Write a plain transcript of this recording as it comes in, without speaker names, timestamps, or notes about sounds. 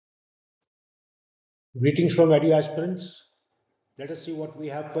Greetings from Edu aspirants. Let us see what we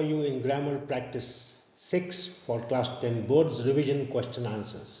have for you in Grammar Practice 6 for Class 10 Boards Revision Question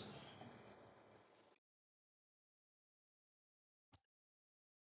Answers.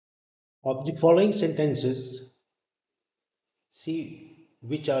 Of the following sentences, see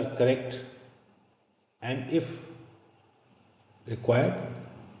which are correct and if required,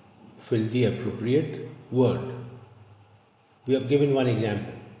 fill the appropriate word. We have given one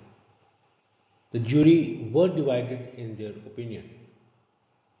example. The jury were divided in their opinion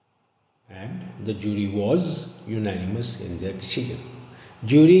and the jury was unanimous in their decision.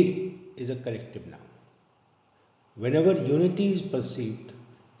 Jury is a collective noun. Whenever unity is perceived,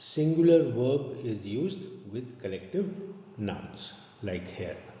 singular verb is used with collective nouns, like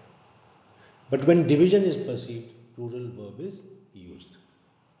here. But when division is perceived, plural verb is used,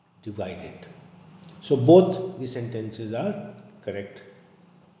 divided. So both the sentences are correct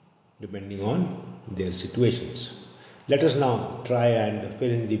depending on their situations. Let us now try and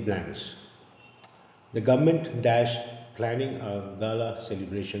fill in the blanks. The government dash planning a gala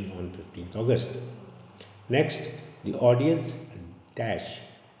celebration on 15th August. Next, the audience dash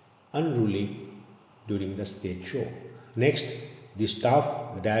unruly during the stage show. Next, the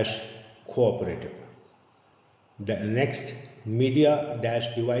staff dash cooperative. Next, media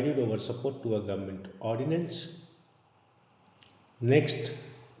dash divided over support to a government ordinance. Next,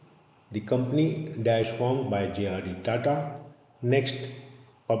 the company dash formed by J.R.D. Tata. Next,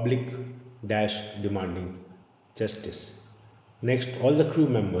 public dash demanding justice. Next, all the crew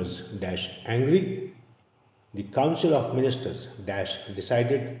members dash angry. The Council of Ministers dash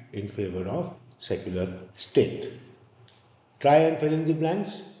decided in favor of secular state. Try and fill in the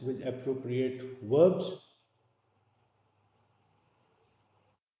blanks with appropriate verbs.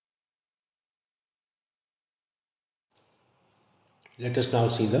 Let us now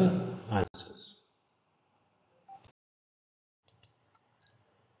see the answers.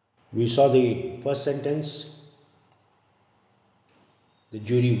 We saw the first sentence. The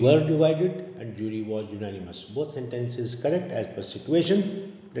jury were divided and jury was unanimous. Both sentences correct as per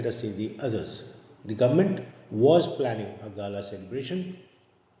situation. Let us see the others. The government was planning a gala celebration.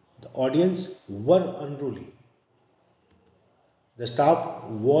 The audience were unruly. The staff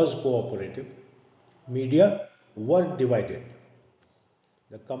was cooperative. Media were divided.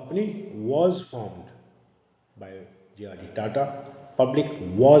 The company was formed by J.R.D. Tata. Public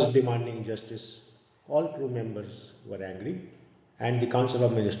was demanding justice. All crew members were angry. And the Council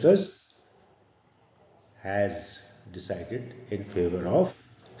of Ministers has decided in favor of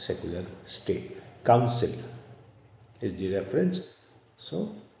secular state. Council is the reference.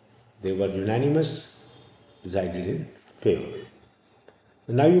 So they were unanimous, decided in favor.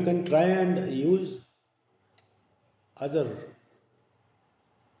 Now you can try and use other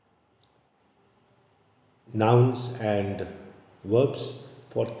nouns and verbs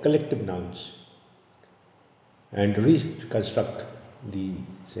for collective nouns and reconstruct the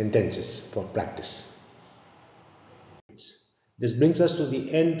sentences for practice. This brings us to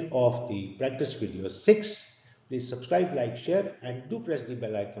the end of the practice video 6. Please subscribe, like, share and do press the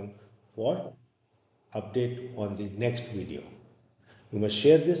bell icon for update on the next video. You must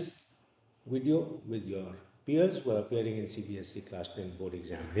share this video with your peers who are appearing in Cbse Class 10 board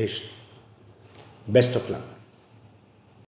examination. Best of luck.